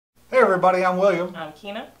everybody, I'm William. I'm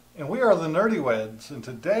Keena. And we are the Nerdy Weds, and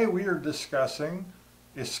today we are discussing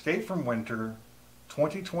Escape from Winter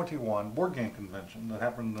 2021 board game convention that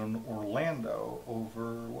happened in Orlando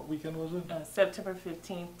over, what weekend was it? September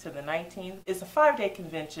 15th to the 19th. It's a 5-day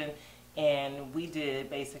convention, and we did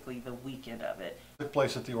basically the weekend of it. It took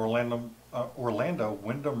place at the Orlando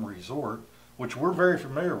Wyndham Resort, which we're very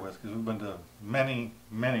familiar with because we've been to many,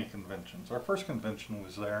 many conventions. Our first convention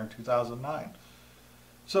was there in 2009.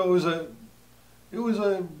 So it was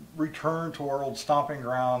a return to our old stomping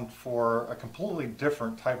ground for a completely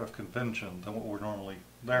different type of convention than what we're normally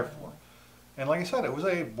there for. And like I said, it was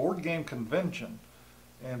a board game convention.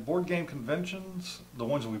 And board game conventions, the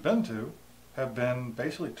ones we've been to, have been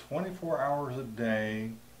basically 24 hours a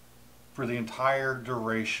day for the entire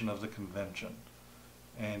duration of the convention.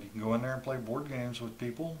 And you can go in there and play board games with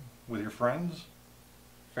people, with your friends,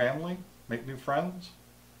 family, make new friends,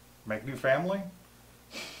 make new family.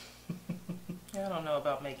 I don't know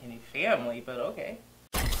about making any family, but okay.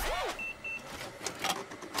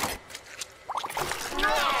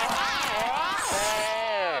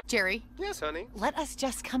 Jerry? Yes, honey? Let us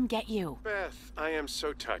just come get you. Beth, I am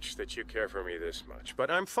so touched that you care for me this much,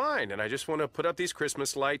 but I'm fine, and I just want to put up these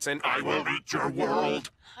Christmas lights, and I will eat your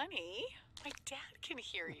world. Honey, my dad can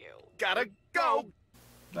hear you. Gotta go.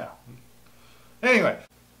 Now, anyway.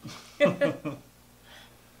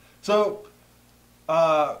 So,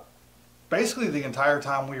 basically the entire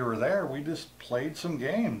time we were there, we just played some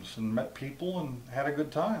games and met people and had a good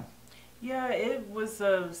time. Yeah, it was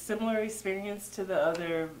a similar experience to the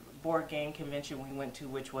other board game convention we went to,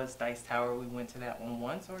 which was Dice Tower. We went to that one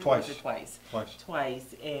once, or Twice. was it twice? Twice.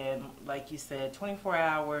 Twice. And like you said, 24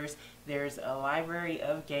 hours. There's a library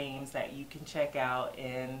of games that you can check out,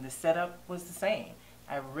 and the setup was the same.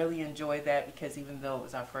 I really enjoyed that because even though it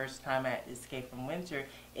was our first time at Escape from Winter,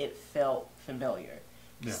 it felt familiar.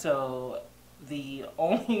 Yeah. So the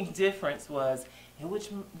only difference was it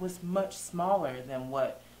was much smaller than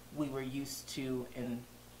what we were used to in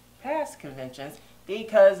past conventions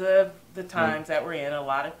because of the times that we're in. A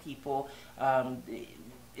lot of people,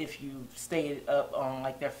 if you stayed up on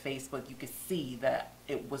like their Facebook, you could see that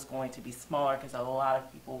it was going to be smaller because a lot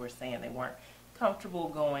of people were saying they weren't comfortable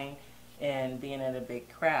going and being in a big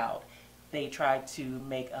crowd. They tried to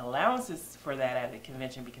make allowances for that at the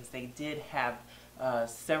convention because they did have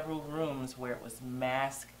several rooms where it was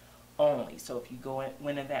mask only. So if you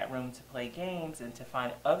went in that room to play games and to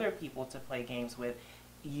find other people to play games with,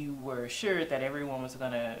 you were assured that everyone was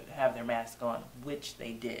going to have their mask on, which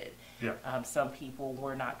they did. Yeah. Some people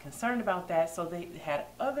were not concerned about that, so they had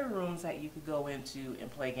other rooms that you could go into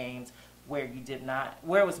and play games where you did not,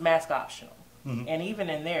 where it was mask optional. Mm-hmm. And even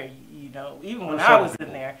in there, you know, even when I was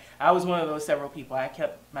in there, I was one of those several people. I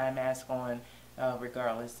kept my mask on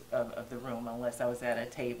regardless of the room, unless I was at a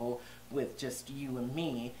table with just you and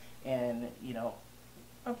me. And, you know,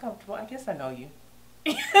 I'm comfortable. I guess I know you.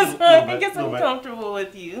 I guess I'm comfortable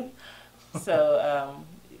with you. So,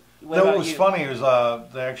 what was funny was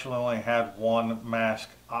they actually only had one mask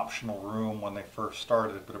optional room when they first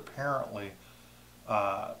started, but apparently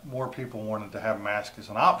more people wanted to have masks as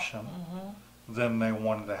an option than they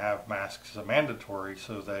wanted to have masks as a mandatory,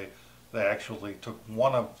 so they actually took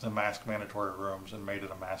one of the mask mandatory rooms and made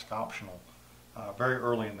it a mask optional very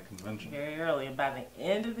early in the convention. Very early, and by the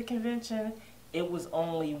end of the convention, it was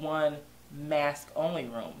only one mask-only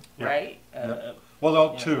room, right? Well,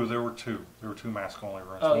 no, two. There were two. There were two mask-only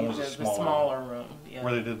rooms. Oh, one was the smaller room. Yeah.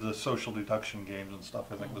 Where they did the social deduction games and stuff.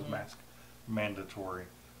 I think was mask mandatory.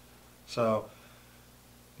 So,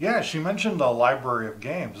 yeah, she mentioned the library of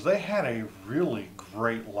games. They had a really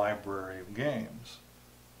great library of games.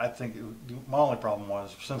 I think my only problem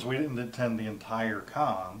was, since we didn't attend the entire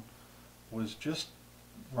con, was just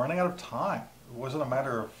running out of time. It wasn't a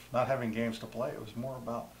matter of not having games to play. It was more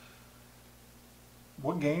about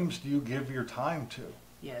what games do you give your time to?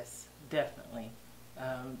 Yes, definitely.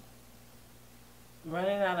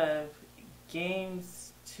 Running out of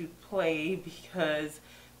games to play because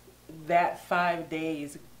that 5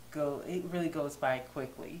 days it really goes by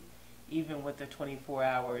quickly, even with the 24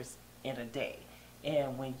 hours in a day.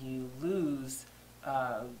 And when you lose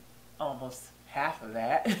almost half of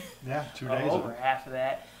that, 2 days over half of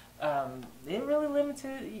that, it really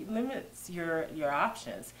limits your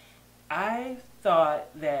options. I thought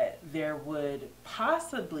that there would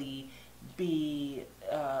possibly be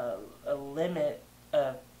a limit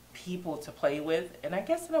of people to play with, and I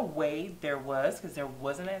guess in a way there was, because there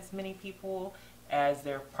wasn't as many people as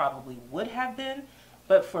there probably would have been.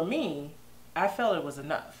 But for me, I felt it was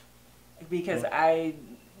enough because I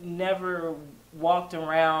never walked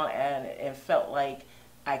around and felt like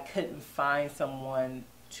I couldn't find someone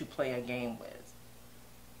to play a game with.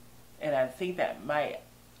 And I think that might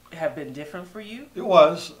have been different for you. It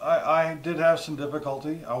was. I did have some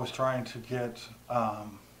difficulty. I was trying to get a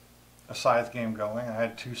scythe game going. I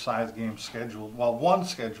had 2 scythe games scheduled. Well, one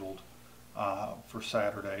scheduled for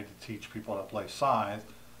Saturday to teach people how to play scythe.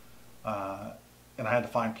 And I had to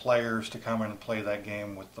find players to come in and play that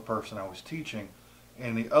game with the person I was teaching.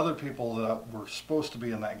 And the other people that were supposed to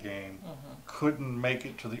be in that game couldn't make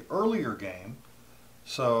it to the earlier game.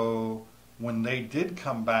 So when they did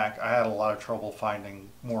come back, I had a lot of trouble finding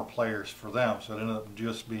more players for them, so it ended up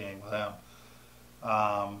just being them.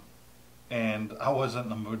 And I wasn't in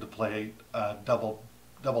the mood to play a double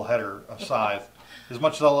header of Scythe. As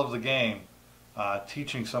much as I love the game,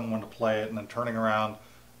 teaching someone to play it and then turning around,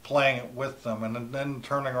 playing it with them, and then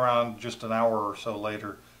turning around just an hour or so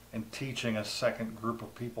later and teaching a second group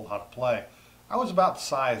of people how to play, I was about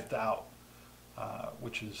scythed out,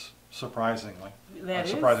 which is surprisingly. That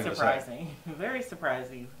is surprising. Very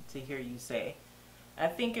surprising to hear you say. I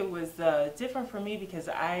think it was different for me because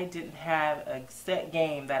I didn't have a set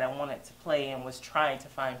game that I wanted to play and was trying to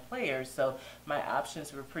find players. So my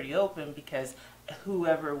options were pretty open because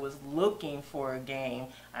whoever was looking for a game,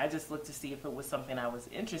 I just looked to see if it was something I was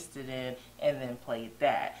interested in and then played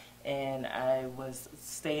that. And I was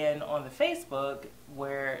staying on the Facebook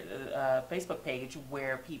Facebook page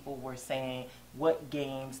where people were saying what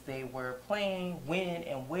games they were playing, when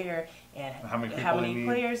and where, and how many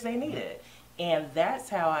players they needed. And that's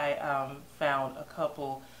how I found a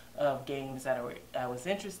couple of games that I was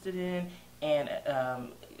interested in, and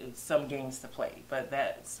some games to play. But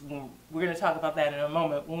we're going to talk about that in a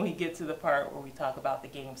moment when we get to the part where we talk about the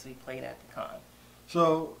games we played at the con.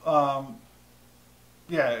 So,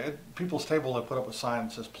 yeah, at People's Table they put up a sign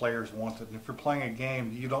that says players wanted. And if you're playing a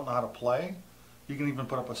game you don't know how to play, you can even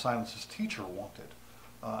put up a sign that says teacher wanted.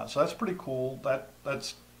 So that's pretty cool.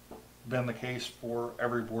 That's been the case for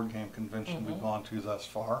every board game convention we've gone to thus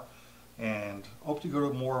far. And hope to go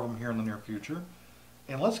to more of them here in the near future.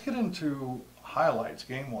 And let's get into highlights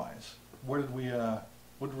game-wise. What did we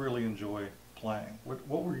really enjoy playing? What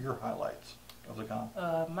were your highlights of the con?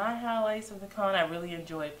 My highlights of the con, I really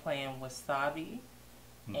enjoyed playing Wasabi.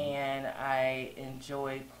 And I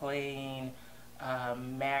enjoyed playing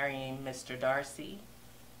Marrying Mr. Darcy.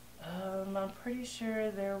 I'm pretty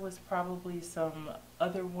sure there was probably some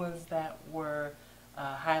other ones that were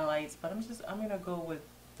highlights, but I'm gonna go with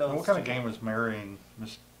those. What kind of game is Marrying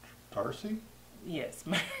Mr. Darcy? Yes,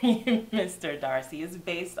 Marrying Mr. Darcy is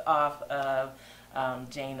based off of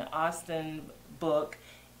Jane Austen book,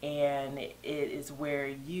 and it is where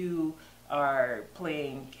you are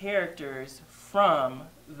playing characters from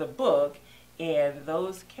the book, and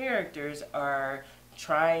those characters are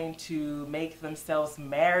trying to make themselves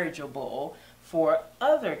marriageable for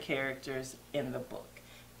other characters in the book.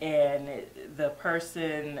 And the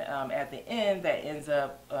person at the end that ends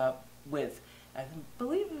up with, I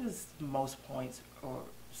believe it was most points or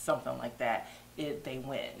something like that, they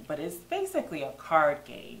win. But it's basically a card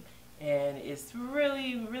game, and it's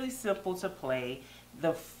really, really simple to play.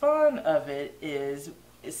 The fun of it is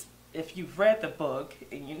if you've read the book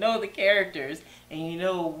and you know the characters and you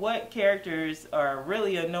know what characters are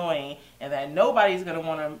really annoying and that nobody's going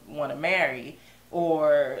to want to marry,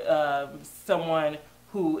 or someone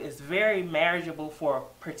who is very marriageable for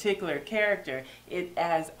a particular character, it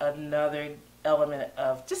adds another element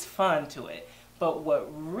of just fun to it. But what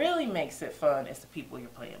really makes it fun is the people you're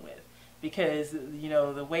playing with, because you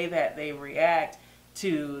know the way that they react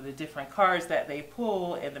to the different cards that they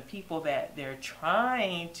pull and the people that they're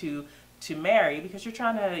trying to marry, because you're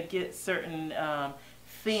trying to get certain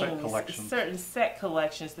things, certain set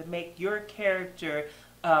collections to make your character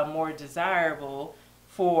more desirable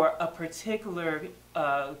for a particular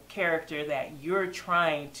character that you're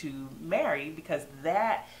trying to marry, because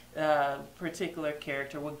that particular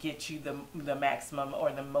character will get you the maximum or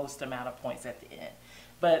the most amount of points at the end.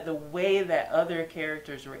 But the way that other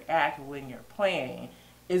characters react when you're playing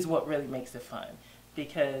is what really makes it fun.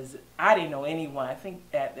 Because I didn't know anyone. I think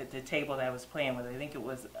at the table that I was playing with, I think it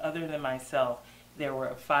was, other than myself, there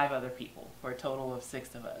were 5 other people, for a total of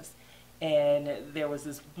 6 of us. And there was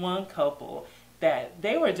this one couple that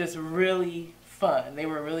they were just really fun. They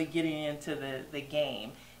were really getting into the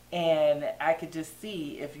game. And I could just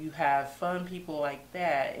see, if you have fun people like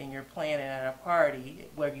that and you're playing it at a party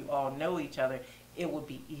where you all know each other, it would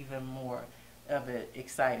be even more of an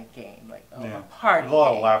exciting game, like a party. A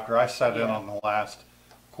lot of laughter. I sat in on the last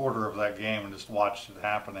quarter of that game and just watched it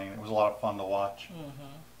happening. It was a lot of fun to watch.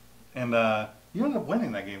 And you ended up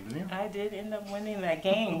winning that game, didn't you? I did end up winning that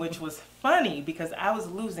game, which was funny because I was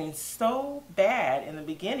losing so bad in the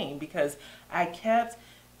beginning because I kept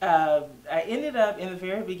I ended up in the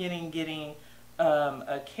very beginning getting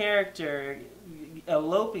a character,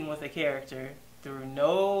 eloping with a character through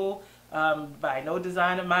by no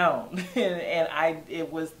design of my own, and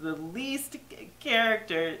it was the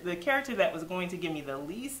character that was going to give me the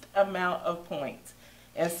least amount of points,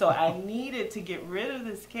 and so I needed to get rid of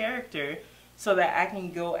this character so that I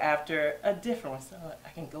can go after a different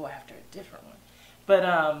one.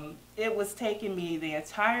 But it was taking me the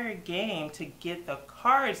entire game to get the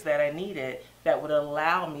cards that I needed that would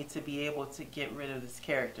allow me to be able to get rid of this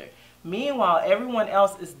character. Meanwhile, everyone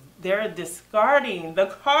else they're discarding the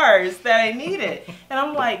cards that I needed. And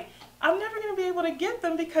I'm like, I'm never going to be able to get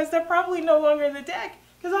them because they're probably no longer in the deck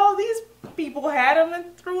because all these people had them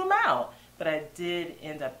and threw them out. But I did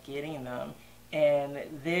end up getting them. And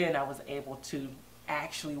then I was able to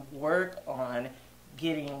actually work on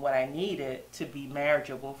getting what I needed to be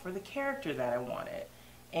marriageable for the character that I wanted.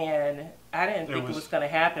 And I didn't think it was going to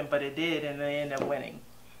happen, but it did, and they ended up winning.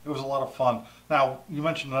 It was a lot of fun. Now, you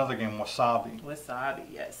mentioned another game, Wasabi. Wasabi,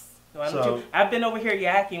 yes. I've been over here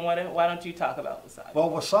yakking. Why don't you talk about Wasabi? Well,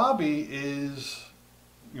 Wasabi is...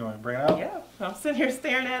 You want to bring it out? Yeah, I'm sitting here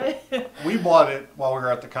staring at it. We bought it while we were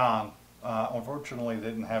at the con. Unfortunately, they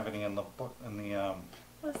didn't have any in the book.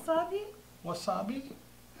 Wasabi? Wasabi?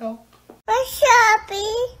 Help.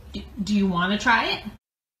 Wasabi. Do you want to try it?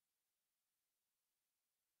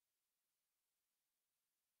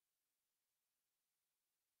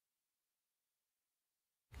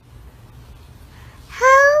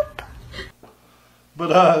 Help.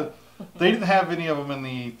 But they didn't have any of them in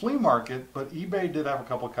the flea market, but eBay did have a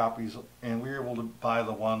couple of copies, and we were able to buy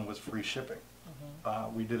the one with free shipping.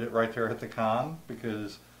 We did it right there at the con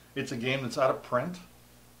because it's a game that's out of print,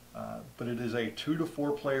 but it is a 2 to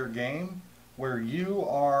 4 player game where you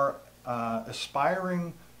are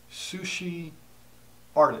aspiring sushi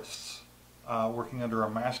artists working under a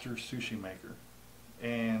master sushi maker,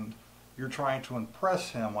 and you're trying to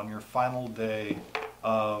impress him on your final day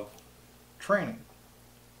of training.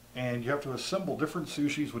 And you have to assemble different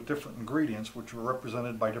sushis with different ingredients, which are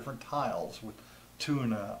represented by different tiles with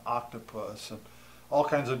tuna, octopus, and all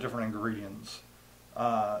kinds of different ingredients.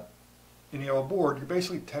 And you have a board. You're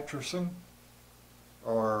basically Tetrising,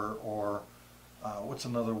 or what's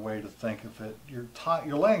another way to think of it?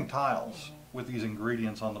 You're laying tiles with these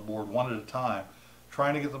ingredients on the board one at a time,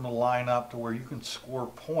 trying to get them to line up to where you can score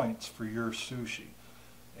points for your sushi.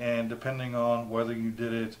 And depending on whether you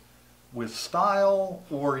did it with style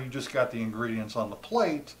or you just got the ingredients on the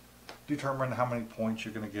plate, determine how many points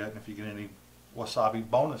you're going to get and if you get any wasabi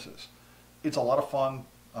bonuses. It's a lot of fun.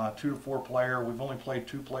 2 to 4 player. We've only played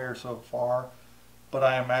 2 player so far, but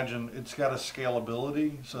I imagine it's got a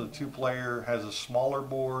scalability. So the 2 player has a smaller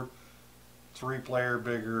board, 3 player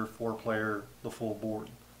bigger, 4 player the full board.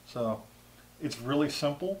 So it's really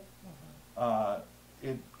simple.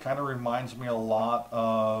 It kind of reminds me a lot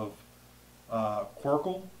of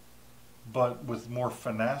Quirkle, but with more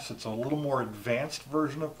finesse. It's a little more advanced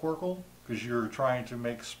version of Quirkle because you're trying to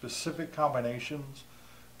make specific combinations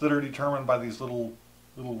that are determined by these little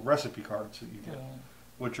recipe cards that you get,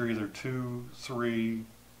 which are either 2, 3,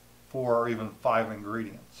 4, or even 5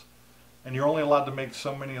 ingredients. And you're only allowed to make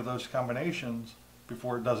so many of those combinations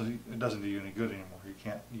before it doesn't do you any good anymore. You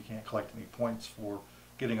can't collect any points for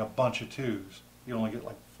getting a bunch of 2s. You only get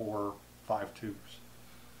like 4 or 5 2s.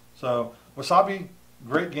 So Wasabi,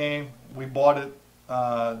 great game. We bought it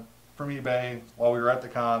from eBay while we were at the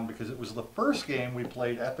con because it was the first game we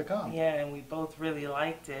played at the con. Yeah, and we both really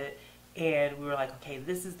liked it. And we were like, okay,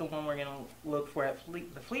 this is the one we're going to look for at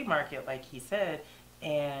the flea market, like he said.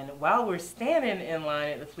 And while we're standing in line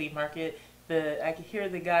at the flea market, I could hear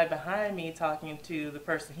the guy behind me talking to the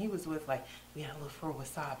person he was with, like, we gotta look for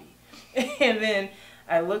wasabi. And then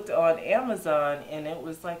I looked on Amazon, and it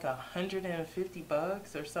was like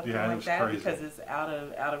 $150 or something like that, crazy, because it's out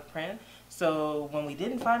of print. So when we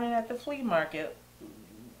didn't find it at the flea market,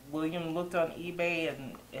 William looked on eBay,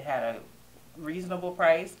 and it had a reasonable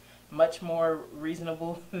price, much more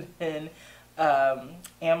reasonable than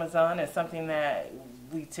Amazon, and something that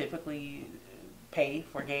we typically pay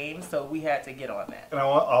for games, so we had to get on that. And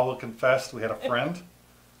I will confess, we had a friend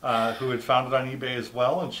who had found it on eBay as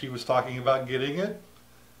well, and she was talking about getting it.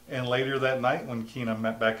 And later that night, when Keena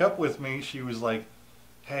met back up with me, she was like,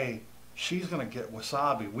 hey, she's going to get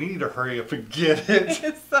wasabi. We need to hurry up and get it.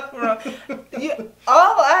 It's so wrong.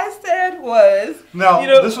 All I said was...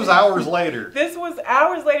 No, this was hours later. This was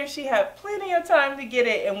hours later. She had plenty of time to get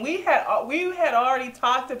it, and we had already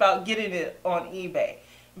talked about getting it on eBay.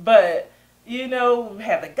 But, we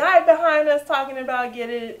had the guy behind us talking about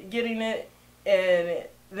getting it, and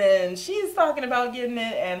then she's talking about getting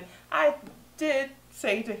it, and I did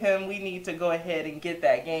say to him, we need to go ahead and get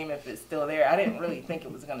that game if it's still there. I didn't really think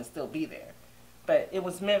it was going to still be there, but it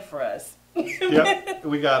was meant for us. Yep,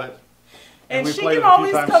 we got it. And we she played can it a few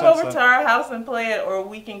always times come since over then. to our house and play it, or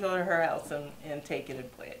we can go to her house and take it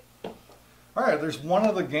and play it. All right, there's one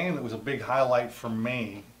other game that was a big highlight for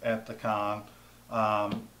me at the con.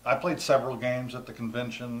 I played several games at the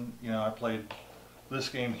convention. You know, I played this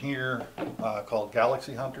game here called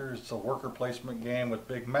Galaxy Hunters. It's a worker placement game with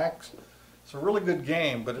big mechs. It's a really good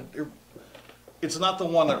game, but it's not the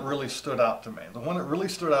one that really stood out to me. The one that really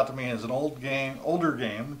stood out to me is an older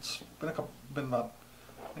game. It's been about,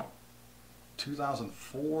 I think,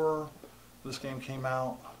 2004. This game came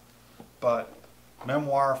out, but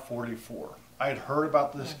Memoir 44. I had heard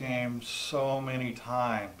about this game so many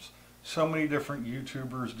times. So many different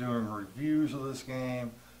YouTubers doing reviews of this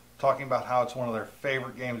game, talking about how it's one of their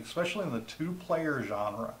favorite games, especially in the two-player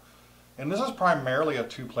genre. And this is primarily a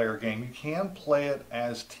two-player game. You can play it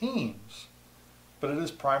as teams, but it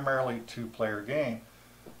is primarily a two-player game.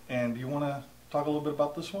 And do you want to talk a little bit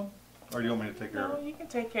about this one? Or do you want me to take care of it? No, you can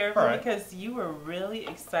take care of All it right. because you were really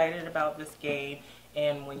excited about this game.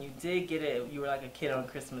 And when you did get it, you were like a kid on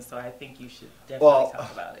Christmas, so I think you should definitely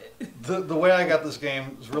talk about it. The way I got this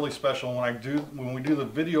game is really special. When we do the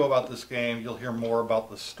video about this game, you'll hear more about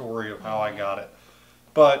the story of how I got it.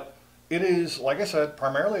 But it is, like I said,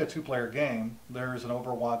 primarily a two-player game. There's an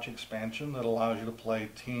Overwatch expansion that allows you to play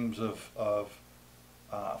teams of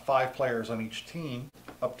 5 players on each team,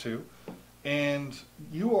 up to. And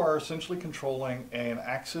you are essentially controlling an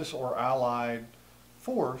Axis or Allied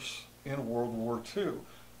force in World War II.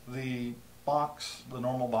 The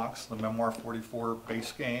normal box, the Memoir 44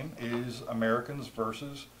 base game is Americans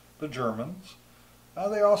versus the Germans.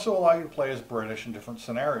 They also allow you to play as British in different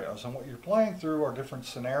scenarios. And what you're playing through are different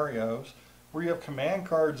scenarios where you have command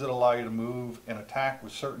cards that allow you to move and attack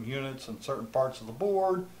with certain units in certain parts of the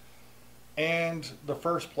board. And the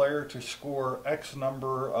first player to score X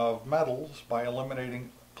number of medals by eliminating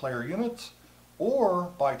player units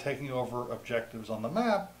or by taking over objectives on the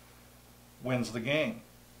map wins the game.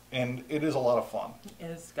 And it is a lot of fun.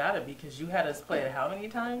 It's got to be because you had us play it how many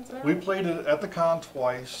times now? We played it at the con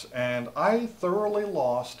twice, and I thoroughly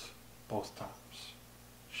lost both times.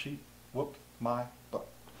 She whooped my butt.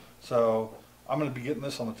 So I'm going to be getting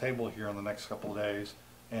this on the table here in the next couple of days,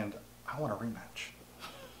 and I want a rematch.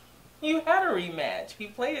 You had a rematch. We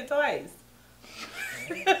played it twice.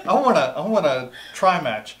 I want a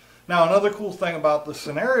tri-match. Now, another cool thing about the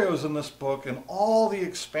scenarios in this book and all the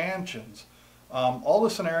expansions, all the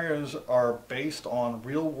scenarios are based on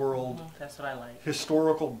real-world That's what I like.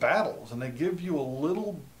 historical battles, and they give you a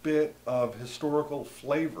little bit of historical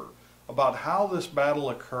flavor about how this battle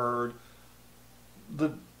occurred,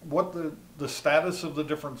 what the status of the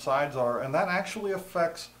different sides are, and that actually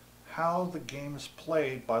affects how the game is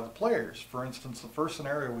played by the players. For instance, the first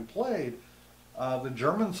scenario we played, the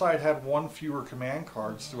German side had 1 fewer command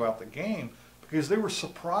cards throughout the game because they were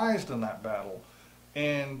surprised in that battle,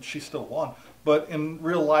 and she still won. But in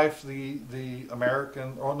real life, the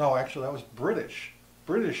American, oh no, actually that was British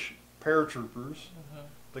paratroopers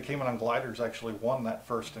that came in on gliders actually won that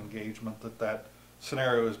first engagement that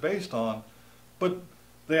scenario is based on. But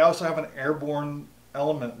they also have an airborne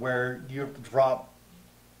element where you have to drop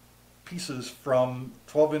pieces from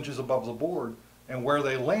 12 inches above the board, and where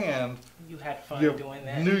they land, You had fun you have doing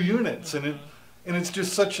that. new units, and it's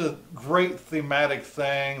just such a great thematic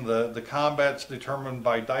thing. The combat's determined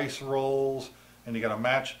by dice rolls, and you got a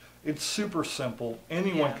match. It's super simple.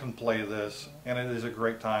 Anyone can play this, and it is a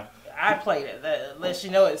great time. I played it. That lets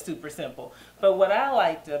you know it's super simple. But what I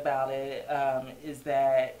liked about it is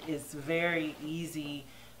that it's very easy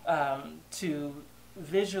to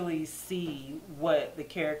visually see what the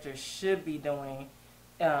characters should be doing,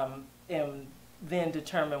 and then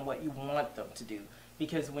determine what you want them to do.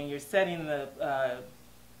 Because when you're setting the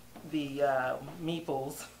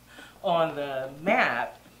meeples on the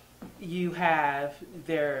map, you have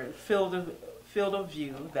their field of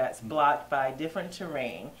view that's blocked by different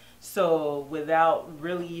terrain. So without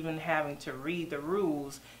really even having to read the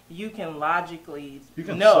rules, you can logically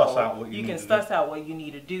suss out what you need to do. suss out what you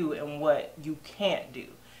need to do and what you can't do.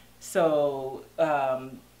 So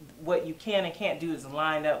what you can and can't do is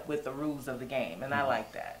line up with the rules of the game, and I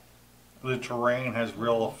like that. The terrain has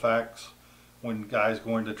real effects. When guys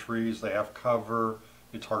go into trees, they have cover.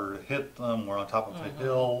 It's harder to hit them. We're on top of a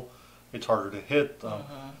hill. It's harder to hit them.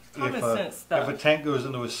 Common sense stuff. If a tank goes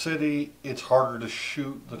into a city, it's harder to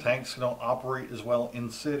shoot. The tanks don't operate as well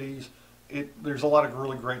in cities. There's a lot of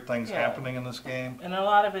really great things happening in this game. And a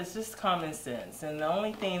lot of it's just common sense. And the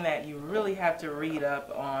only thing that you really have to read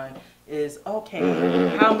up on is,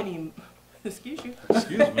 okay, how many excuse you.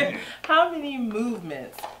 Excuse me. How many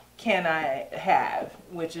movements can I have?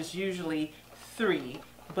 Which is usually 3,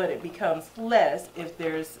 but it becomes less if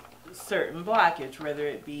there's certain blockage, whether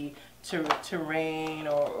it be terrain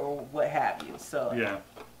or what have you. So Yeah.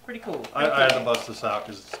 pretty cool. I had to bust this out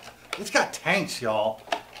because it's got tanks, y'all,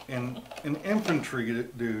 and infantry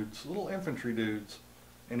dudes, little infantry dudes,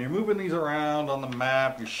 and you're moving these around on the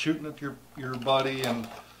map. You're shooting at your buddy, and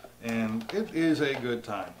it is a good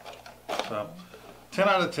time. So, 10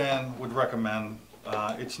 out of 10 would recommend.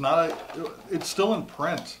 It's still in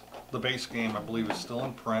print. The base game, I believe, is still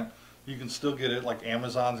in print. You can still get it. Like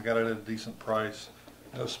Amazon's got it at a decent price.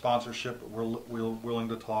 No sponsorship, but we're willing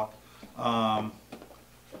to talk.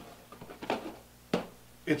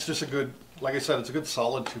 It's just a good, like I said, it's a good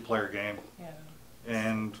solid 2-player game. Yeah.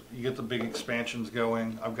 And you get the big expansions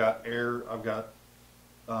going. I've got aircraft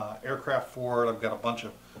for it. I've got a bunch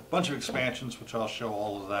of expansions, which I'll show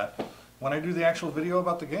all of that when I do the actual video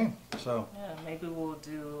about the game. So Yeah, maybe we'll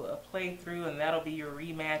do a playthrough, and that'll be your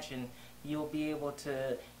rematch, and you'll be able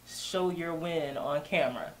to show your win on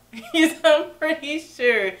camera. Because I'm pretty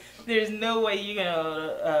sure there's no way you're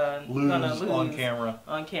gonna lose on camera.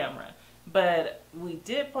 On camera. But we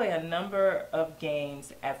did play a number of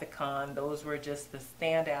games at the con. Those were just the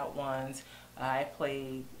standout ones. I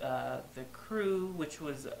played The Crew, which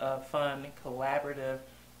was a fun collaborative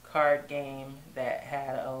card game that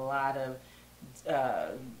had a lot of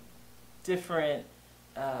different,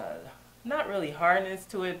 not really hardness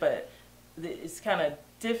to it, but it's kind of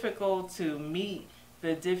difficult to meet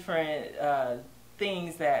the different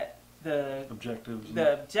things that the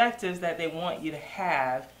objectives that they want you to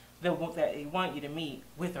have, that they want you to meet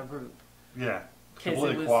with a group. Yeah,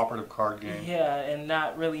 completely cooperative card game. Yeah, and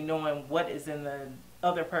not really knowing what is in the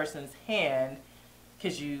other person's hand,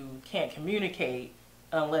 because you can't communicate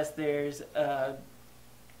unless there's a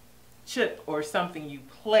chip or something you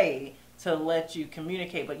play to let you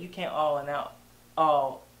communicate, but you can't all and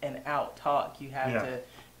out talk. You have to,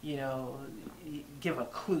 you know, give a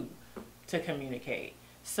clue to communicate.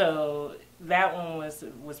 So that one was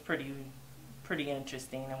pretty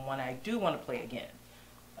interesting, and one I do want to play again.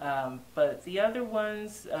 But the other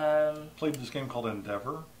ones, played this game called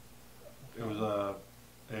Endeavor. It was a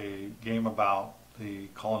game about the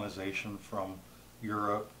colonization from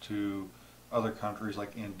Europe to other countries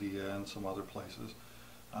like India and some other places,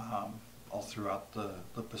 all throughout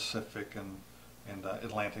the Pacific and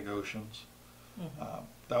Atlantic Oceans. Mm-hmm.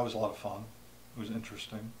 That was a lot of fun. It was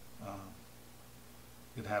interesting.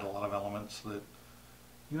 It had a lot of elements that,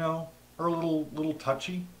 you know, are a little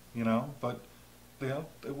touchy, you know, but you know,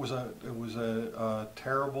 it was a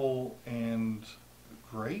terrible and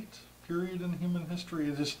great period in human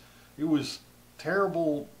history. It was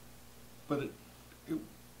terrible, but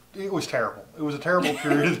it was terrible. It was a terrible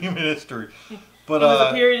period in human history. But it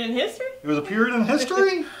was a period in history? It was a period in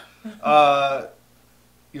history.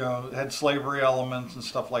 You know, it had slavery elements and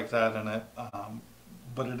stuff like that in it.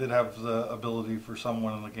 But it did have the ability for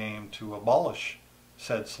someone in the game to abolish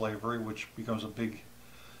said slavery, which becomes a big...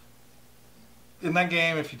 In that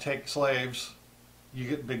game, if you take slaves, you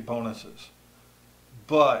get big bonuses.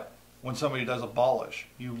 But when somebody does abolish,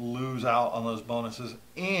 you lose out on those bonuses,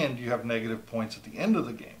 and you have negative points at the end of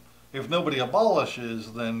the game. If nobody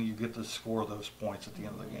abolishes, then you get to score those points at the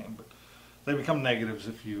end of the game. But they become negatives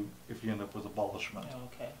if you end up with abolishment.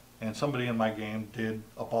 Okay. And somebody in my game did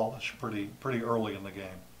abolish pretty early in the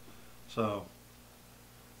game. So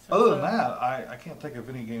other than that, I can't think of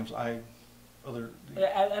any games I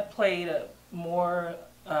played more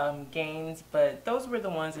games, but those were the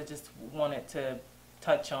ones I just wanted to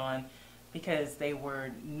touch on because they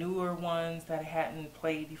were newer ones that I hadn't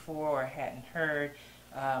played before or hadn't heard.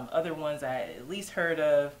 Other ones I at least heard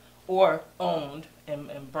of or owned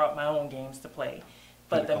and brought my own games to play.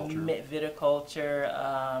 But Viticulture,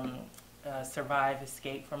 Survive,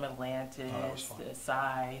 Escape from Atlantis, the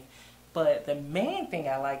Scythe. But the main thing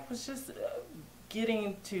I liked was just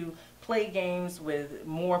getting to play games with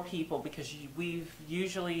more people, because we've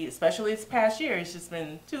usually, especially this past year, it's just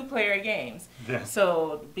been 2-player games. Yeah.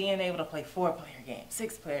 So being able to play 4-player game,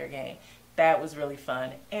 6-player game, that was really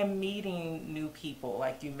fun. And meeting new people,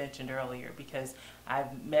 like you mentioned earlier, because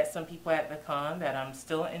I've met some people at the con that I'm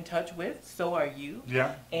still in touch with. So are you.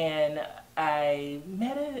 Yeah. And I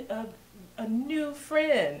met a new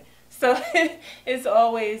friend. So it's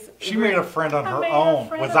always... She made a friend on her own,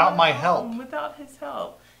 without my help. Without his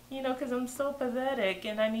help. You know, because I'm so pathetic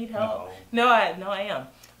and I need help. No, I am.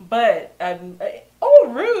 But,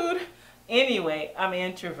 rude. Anyway, I'm an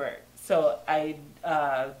introvert. So I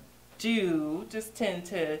do just tend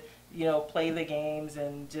to, you know, play the games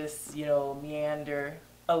and just, you know, meander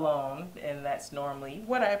alone, and that's normally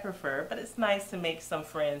what I prefer, but it's nice to make some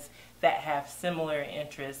friends that have similar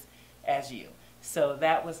interests as you. So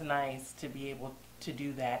that was nice to be able to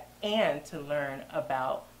do that and to learn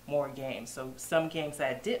about more games. So some games that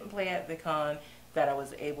I didn't play at the con that I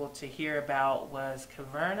was able to hear about was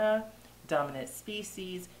Caverna, Dominant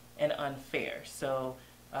Species, and Unfair. So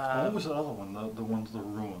what was the other one? The ones, the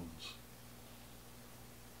Ruins.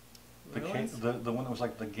 Ruins? The one that was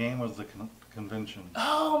like the game of the convention.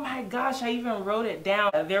 Oh my gosh, I even wrote it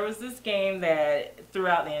down. There was this game that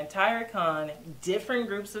throughout the entire con, different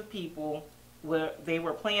groups of people they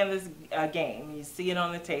were playing this game. You see it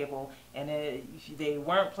on the table, and if they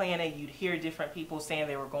weren't playing it, you'd hear different people saying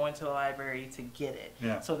they were going to the library to get it.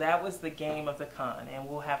 Yeah. So that was the game of the con, and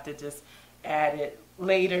we'll have to just add it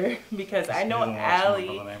later because I know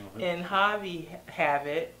Allie and Javi have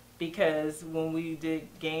it, because when we did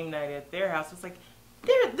game night at their house, it's like,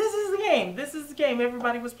 this is the game. This is the game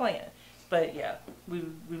everybody was playing. But yeah,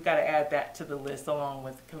 we've got to add that to the list along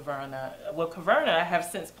with Caverna. Well, Caverna I have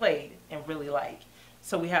since played and really like.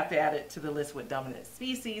 So we have to add it to the list with Dominant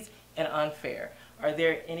Species and Unfair. Are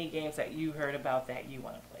there any games that you heard about that you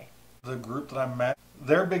want to play? The group that I met,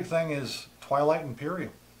 their big thing is Twilight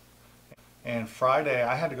Imperium. And Friday,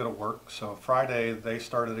 I had to go to work, so Friday they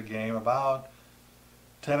started a game about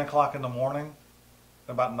 10 o'clock in the morning,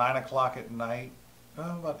 about 9 o'clock at night,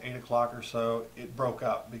 about 8 o'clock or so, it broke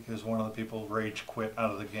up because one of the people rage quit out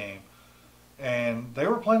of the game. And they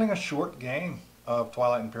were playing a short game of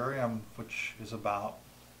Twilight Imperium, which is about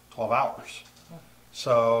 12 hours.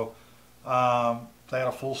 So they had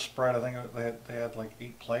a full spread. I think they had like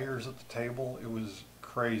 8 players at the table. It was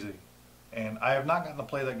crazy. And I have not gotten to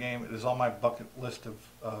play that game. It is on my bucket list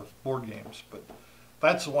of board games, but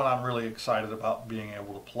that's the one I'm really excited about being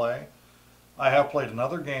able to play. I have played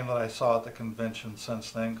another game that I saw at the convention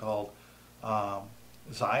since then called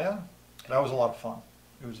Zaya. That was a lot of fun.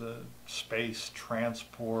 It was a space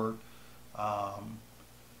transport.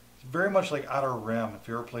 Very much like Outer Rim. If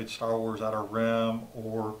you ever played Star Wars Outer Rim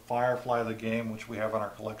or Firefly the game, which we have in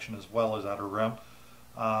our collection as well as Outer Rim,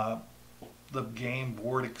 the game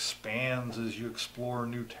board expands as you explore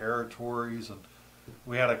new territories, and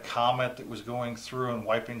we had a comet that was going through and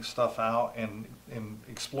wiping stuff out and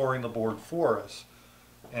exploring the board for us,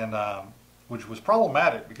 and which was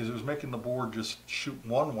problematic because it was making the board just shoot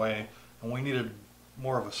one way, and we needed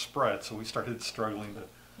more of a spread, so we started struggling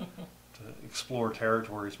to explore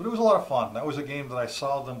territories. But it was a lot of fun. That was a game that I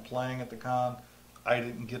saw them playing at the con. I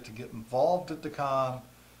didn't get involved at the con,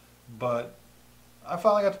 but I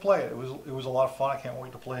finally got to play it. It was a lot of fun. I can't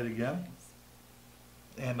wait to play it again.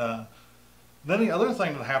 And then the other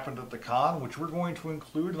thing that happened at the con, which we're going to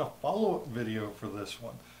include in a follow-up video for this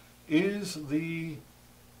one, is the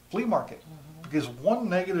flea market. Because one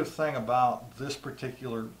negative thing about this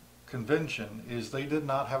particular convention is they did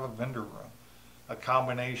not have a vendor room. A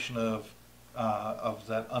combination of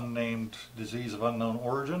that unnamed disease of unknown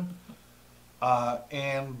origin,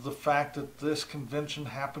 and the fact that this convention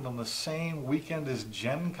happened on the same weekend as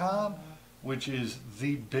Gen Con, which is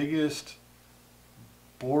the biggest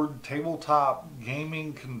board tabletop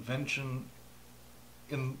gaming convention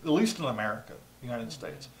at least in America, United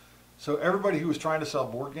States. So everybody who was trying to sell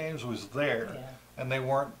board games was there, and they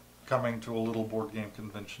weren't coming to a little board game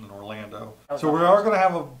convention in Orlando. So we are going to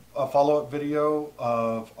have a follow-up video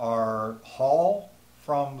of our haul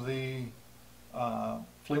from the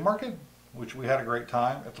flea market, which we had a great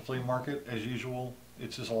time at the flea market as usual.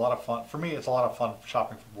 It's just a lot of fun. For me, it's a lot of fun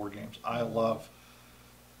shopping for board games. I love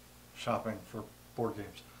shopping for board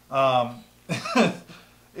games.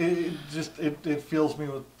 It fills me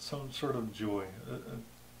with some sort of joy,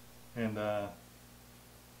 and that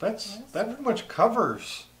pretty much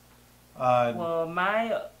covers. Well,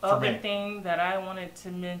 my other thing that I wanted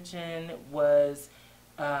to mention was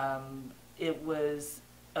it was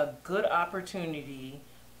a good opportunity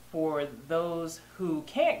for those who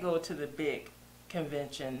can't go to the big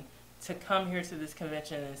convention to come here to this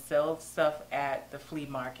convention and sell stuff at the flea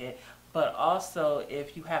market. But also,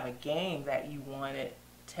 if you have a game that you wanted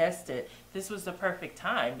tested, this was the perfect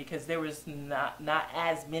time because there was not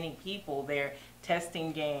as many people there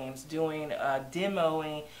testing games, doing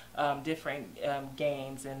demoing different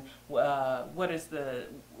games. And what is the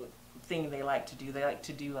thing they like to do? They like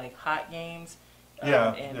to do like hot games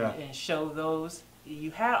and show those.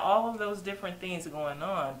 You had all of those different things going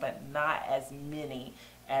on, but not as many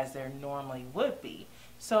as there normally would be.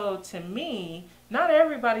 So to me, not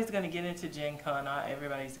everybody's going to get into Gen Con. Not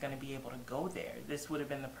everybody's going to be able to go there. This would have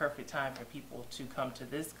been the perfect time for people to come to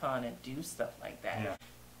this con and do stuff like that. Yeah.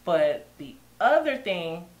 But the other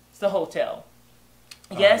thing is the hotel.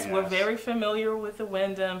 Yes, we're very familiar with the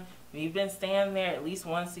Wyndham. We've been staying there at least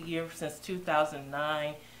once a year since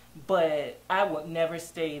 2009. But I would never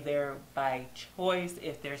stay there by choice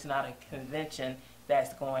if there's not a convention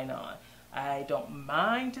that's going on. I don't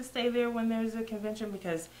mind to stay there when there's a convention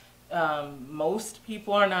because most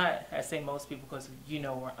people are not, I say most people because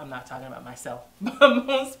I'm not talking about myself, but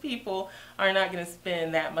most people are not going to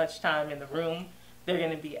spend that much time in the room. They're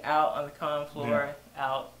going to be out on the con floor,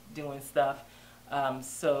 out doing stuff.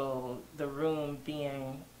 So the room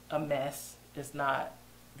being a mess is not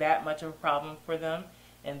that much of a problem for them.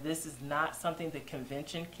 And this is not something the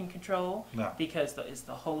convention can control because it's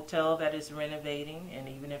the hotel that is renovating. And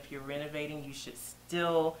even if you're renovating, you should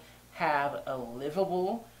still have a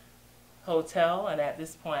livable hotel. And at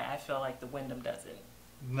this point, I feel like the Wyndham doesn't.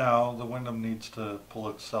 No, the Wyndham needs to pull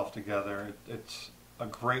itself together. It's a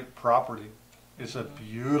great property. It's a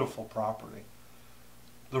beautiful property.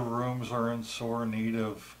 The rooms are in sore need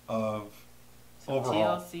of Some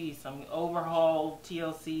overhaul. TLC, some overhaul,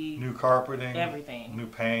 TLC. New carpeting. Everything. New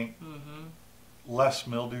paint. Less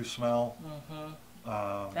mildew smell.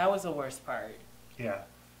 That was the worst part. Yeah.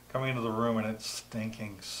 Coming into the room and it's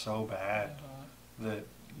stinking so bad that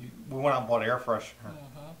we went out and bought air freshener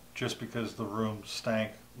just because the room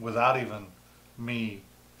stank without even me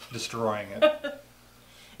destroying it.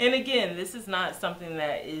 And again, this is not something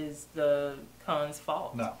that is the con's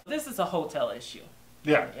fault. No. This is a hotel issue.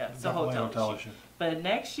 Yeah, It's a hotel issue. But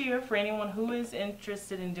next year, for anyone who is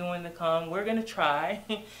interested in doing the con, we're going to try.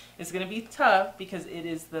 It's going to be tough because it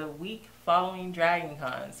is the week following Dragon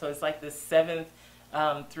Con. So it's like the 7th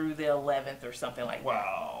through the 11th or something like that.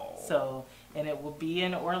 Wow. So, and it will be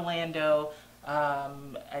in Orlando.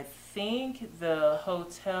 I think the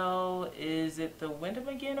hotel, is it the Wyndham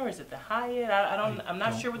again or is it the Hyatt? I'm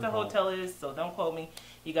not sure what the hotel is, so don't quote me.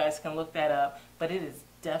 You guys can look that up. But it is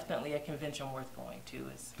definitely a convention worth going to.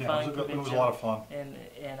 It's fun convention. It was a lot of fun.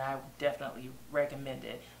 And I definitely recommend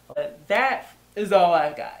it. But that is all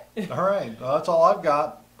I've got. All right, that's all I've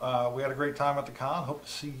got. We had a great time at the con. Hope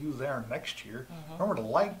to see you there next year. Remember to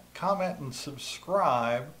like, comment, and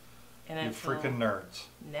subscribe. And you freaking nerds.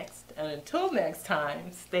 Until next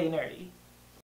time, stay nerdy.